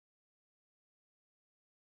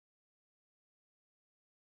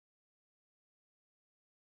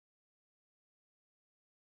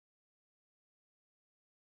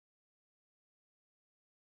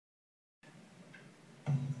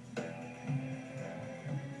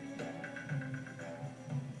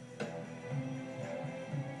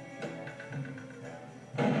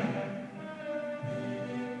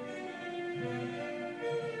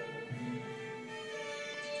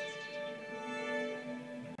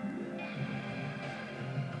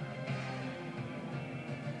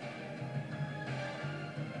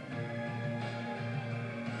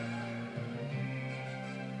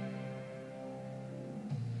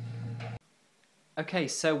Okay,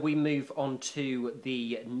 so we move on to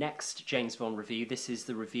the next James Bond review. This is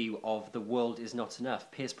the review of The World Is Not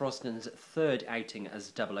Enough, Pierce Brosnan's third outing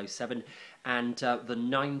as 007 and the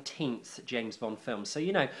 19th James Bond film. So,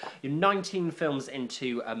 you know, you're 19 films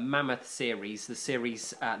into a mammoth series. The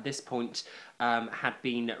series at this point had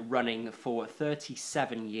been running for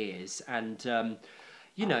 37 years and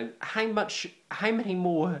you know, how many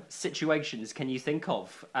more situations can you think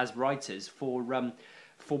of as writers for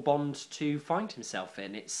Bond to find himself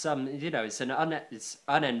in? It's you know, it's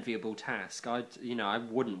unenviable task. I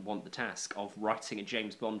wouldn't want the task of writing a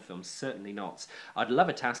James Bond film. Certainly not. I'd love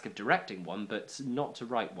a task of directing one, but not to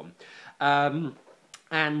write one.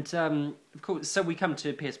 Of course, so we come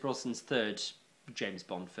to Pierce Brosnan's third James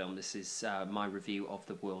Bond film. This is my review of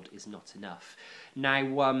The World Is Not Enough.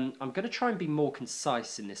 Now, I'm going to try and be more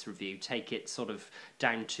concise in this review, take it sort of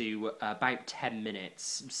down to about 10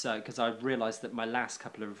 minutes, so because I've realised that my last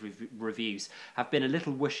couple of reviews have been a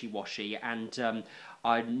little wishy-washy, and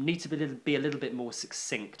I need to be a little bit more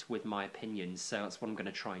succinct with my opinions, so that's what I'm going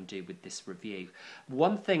to try and do with this review.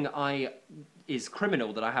 One thing is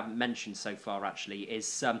criminal that I haven't mentioned so far, actually,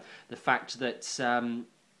 is the fact that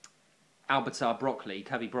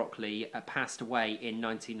Cubby Broccoli, passed away in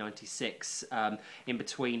 1996, in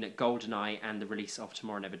between GoldenEye and the release of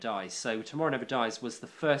Tomorrow Never Dies. So Tomorrow Never Dies was the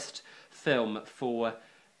first film for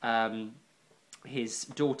his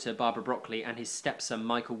daughter Barbara Broccoli and his stepson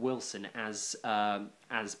Michael Wilson as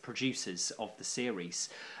producers of the series,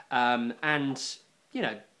 and you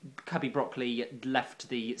know, Cubby Broccoli left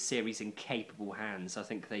the series in capable hands. I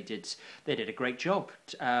think they did a great job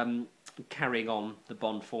carrying on the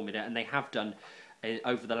Bond formula, and they have done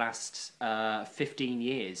over the last 15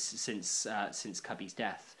 years since Cubby's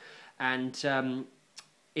death. And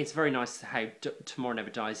it's very nice how Tomorrow Never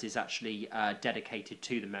Dies is actually dedicated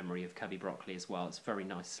to the memory of Cubby Broccoli as well. It's very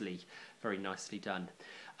nicely done.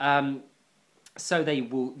 So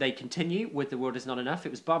they continue with The World Is Not Enough. It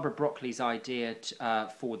was Barbara Broccoli's idea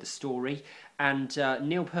for the story, and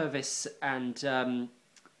Neil Purvis and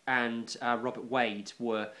Robert Wade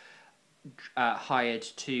were hired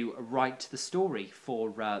to write the story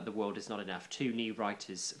for The World Is Not Enough. Two new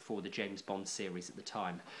writers for the James Bond series at the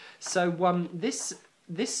time. So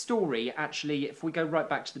this story, actually, if we go right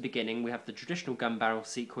back to the beginning, we have the traditional gun barrel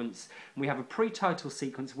sequence, and we have a pre-title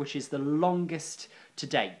sequence which is the longest to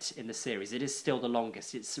date in the series. It is still the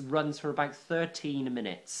longest. It runs for about 13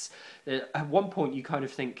 minutes. At one point you kind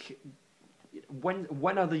of think,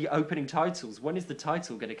 when are the opening titles? When is the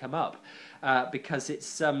title going to come up? Because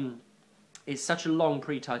it's such a long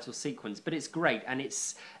pre-title sequence, but it's great, and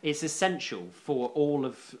it's essential for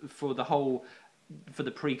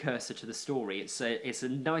the precursor to the story. It's a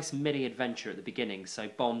nice mini adventure at the beginning. So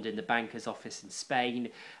Bond in the banker's office in Spain,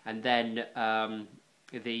 and then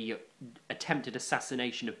the attempted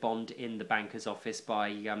assassination of Bond in the banker's office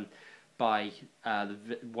by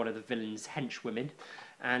one of the villain's henchwomen,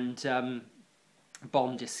 and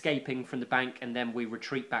Bond escaping from the bank, and then we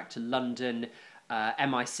retreat back to London.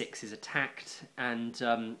 MI6 is attacked,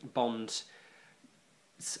 and Bond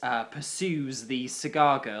pursues the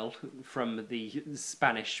cigar girl from the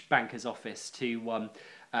Spanish banker's office to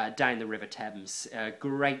down the River Thames.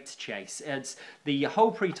 Great chase. The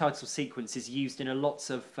whole pre-title sequence is used in lots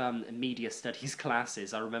of media studies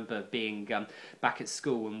classes. I remember being back at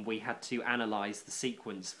school and we had to analyse the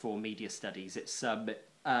sequence for media studies. It's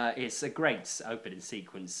a great opening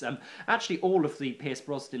sequence. Actually, all of the Pierce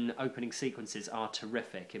Brosnan opening sequences are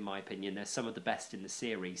terrific, in my opinion. They're some of the best in the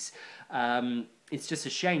series. It's just a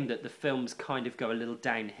shame that the films kind of go a little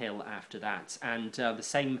downhill after that, and the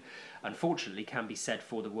same, unfortunately, can be said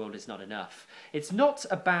for The World Is Not Enough. It's not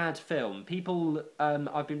a bad film. People,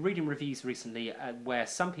 I've been reading reviews recently where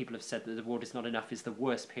some people have said that The World Is Not Enough is the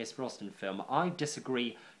worst Pierce Brosnan film. I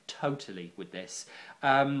disagree totally with this.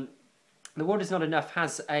 The World Is Not Enough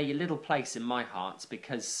has a little place in my heart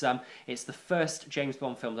because it's the first James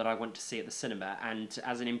Bond film that I went to see at the cinema, and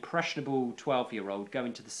as an impressionable 12-year-old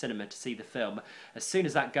going to the cinema to see the film, as soon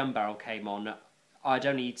as that gun barrel came on, I'd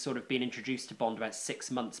only sort of been introduced to Bond about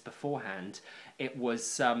 6 months beforehand. It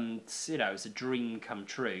was, you know, it was a dream come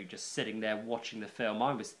true, just sitting there watching the film.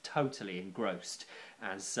 I was totally engrossed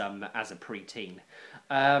as a preteen.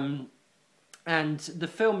 And the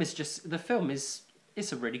film is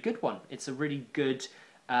it's a really good one. It's a really good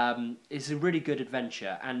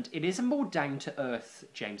adventure, and it is a more down-to-earth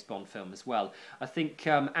James Bond film as well. I think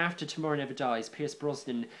after Tomorrow Never Dies, Pierce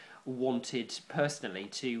Brosnan wanted personally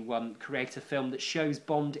to create a film that shows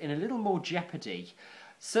Bond in a little more jeopardy.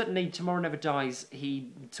 Certainly, Tomorrow Never Dies,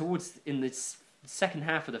 in the second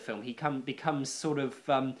half of the film, he becomes sort of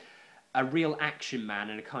a real action man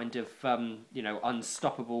and a kind of you know,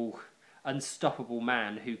 unstoppable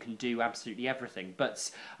man who can do absolutely everything.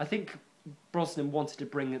 But I think Brosnan wanted to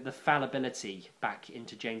bring the fallibility back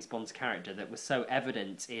into James Bond's character that was so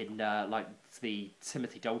evident in like the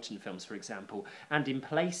Timothy Dalton films, for example, and in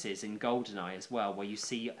places in GoldenEye as well, where you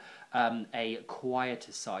see a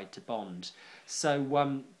quieter side to Bond.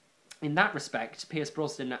 So in that respect, Pierce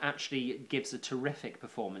Brosnan actually gives a terrific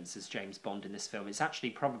performance as James Bond in this film. It's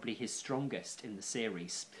actually probably his strongest in the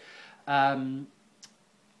series.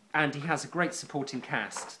 And he has a great supporting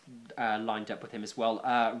cast lined up with him as well.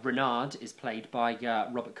 Renard is played by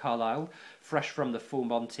Robert Carlyle, fresh from the Full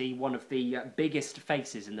Monty, one of the biggest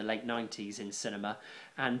faces in the late 90s in cinema.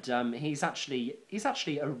 And he's actually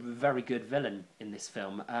a very good villain in this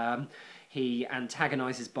film. He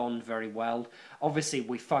antagonises Bond very well. Obviously,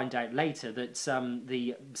 we find out later that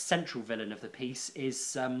the central villain of the piece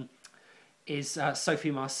is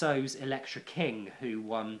Sophie Marceau's Electra King,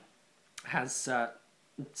 who has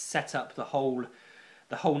set up the whole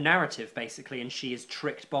narrative basically, and she has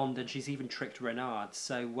tricked Bond, and she's even tricked Renard.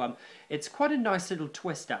 So it's quite a nice little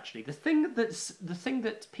twist actually. The thing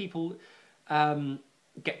that people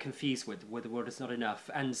get confused with The World Is Not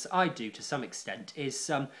Enough, and I do to some extent,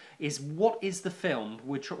 is what is the film?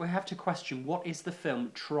 We have to question, what is the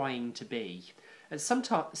film trying to be? And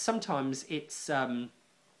sometimes it's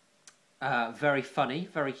very funny,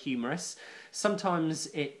 very humorous. Sometimes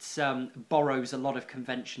it borrows a lot of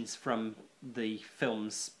conventions from the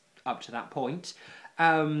films up to that point.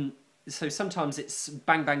 So sometimes it's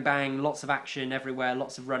bang, bang, bang, lots of action everywhere,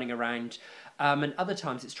 lots of running around. And other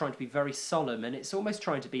times it's trying to be very solemn, and it's almost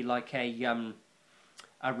trying to be like a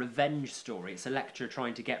revenge story. It's Electra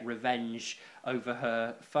trying to get revenge over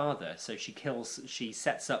her father. So she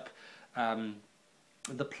sets up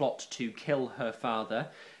the plot to kill her father,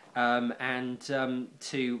 and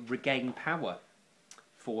to regain power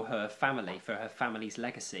for her family, for her family's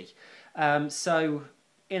legacy. So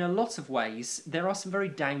in a lot of ways, there are some very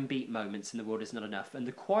downbeat moments in The World Is Not Enough, and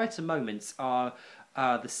the quieter moments are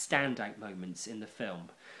the standout moments in the film.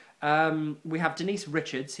 We have Denise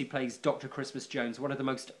Richards, who plays Dr. Christmas Jones, one of the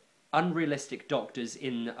most unrealistic doctors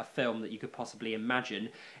in a film that you could possibly imagine.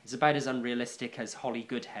 It's about as unrealistic as Holly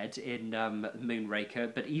Goodhead in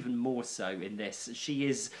Moonraker, but even more so in this. She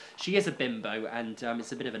is a bimbo, and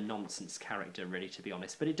it's a bit of a nonsense character, really, to be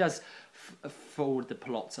honest. But it does forward the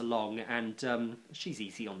plot along, and she's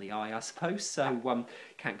easy on the eye, I suppose, so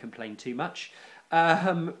can't complain too much.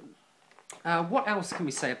 What else can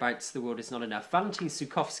we say about The World Is Not Enough? Valentin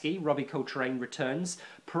Sukovsky, Robbie Coltrane, returns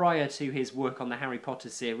prior to his work on the Harry Potter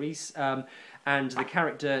series, and the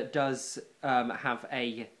character does come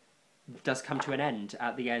to an end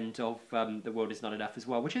at the end of The World Is Not Enough as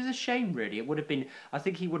well, which is a shame, really. It would have been, I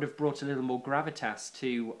think he would have brought a little more gravitas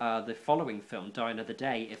to the following film, Die Another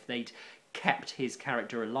Day, if they'd kept his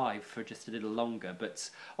character alive for just a little longer. But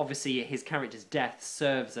obviously his character's death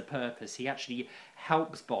serves a purpose. He actually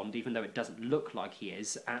helps Bond, even though it doesn't look like he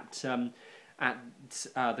is, at the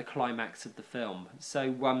climax of the film.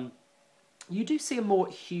 So you do see a more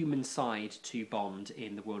human side to Bond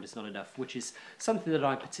in The World Is Not Enough, which is something that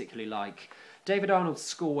I particularly like. David Arnold's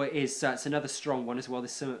score is it's another strong one as well.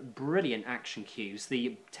 There's some brilliant action cues.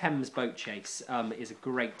 The Thames boat chase is a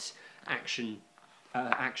great action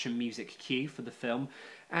music cue for the film,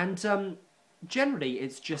 and generally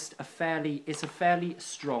it's just a fairly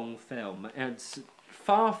strong film. It's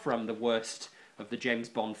far from the worst of the James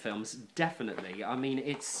Bond films, definitely. I mean,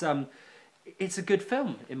 it's a good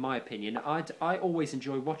film in my opinion. I always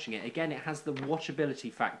enjoy watching it. Again, it has the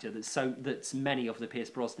watchability factor that many of the Pierce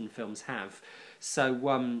Brosnan films have.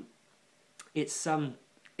 So it's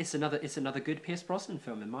another good Pierce Brosnan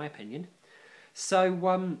film in my opinion. So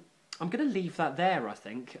I'm going to leave that there, I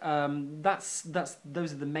think. Those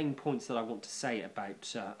are the main points that I want to say about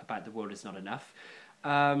The World Is Not Enough.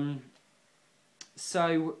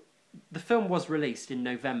 So the film was released in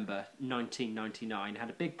November 1999, had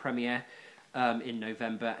a big premiere in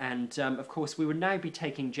November, and of course we would now be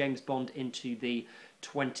taking James Bond into the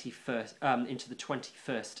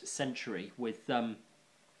 21st century with a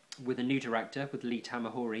new director, with Lee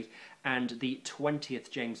Tamahori, and the 20th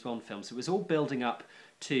James Bond film. So it was all building up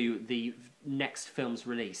to the next film's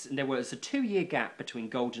release, and there was a 2-year gap between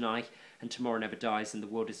GoldenEye and Tomorrow Never Dies and The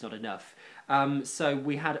World Is Not Enough. So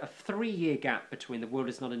we had a 3-year gap between The World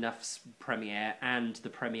Is Not Enough's premiere and the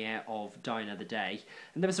premiere of Die Another Day,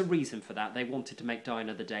 and there was a reason for that. They wanted to make Die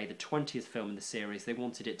Another Day the 20th film in the series. They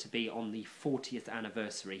wanted it to be on the 40th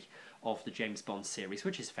anniversary of the James Bond series,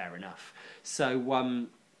 which is fair enough. So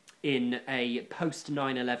in a post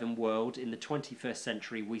 9/11 world, in the 21st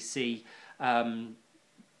century, we see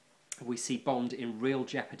we see Bond in real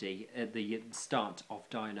jeopardy at the start of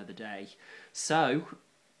Die Another Day. So,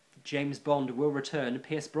 James Bond will return,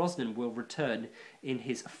 Pierce Brosnan will return in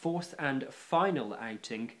his fourth and final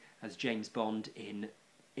outing as James Bond in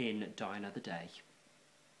Die Another Day.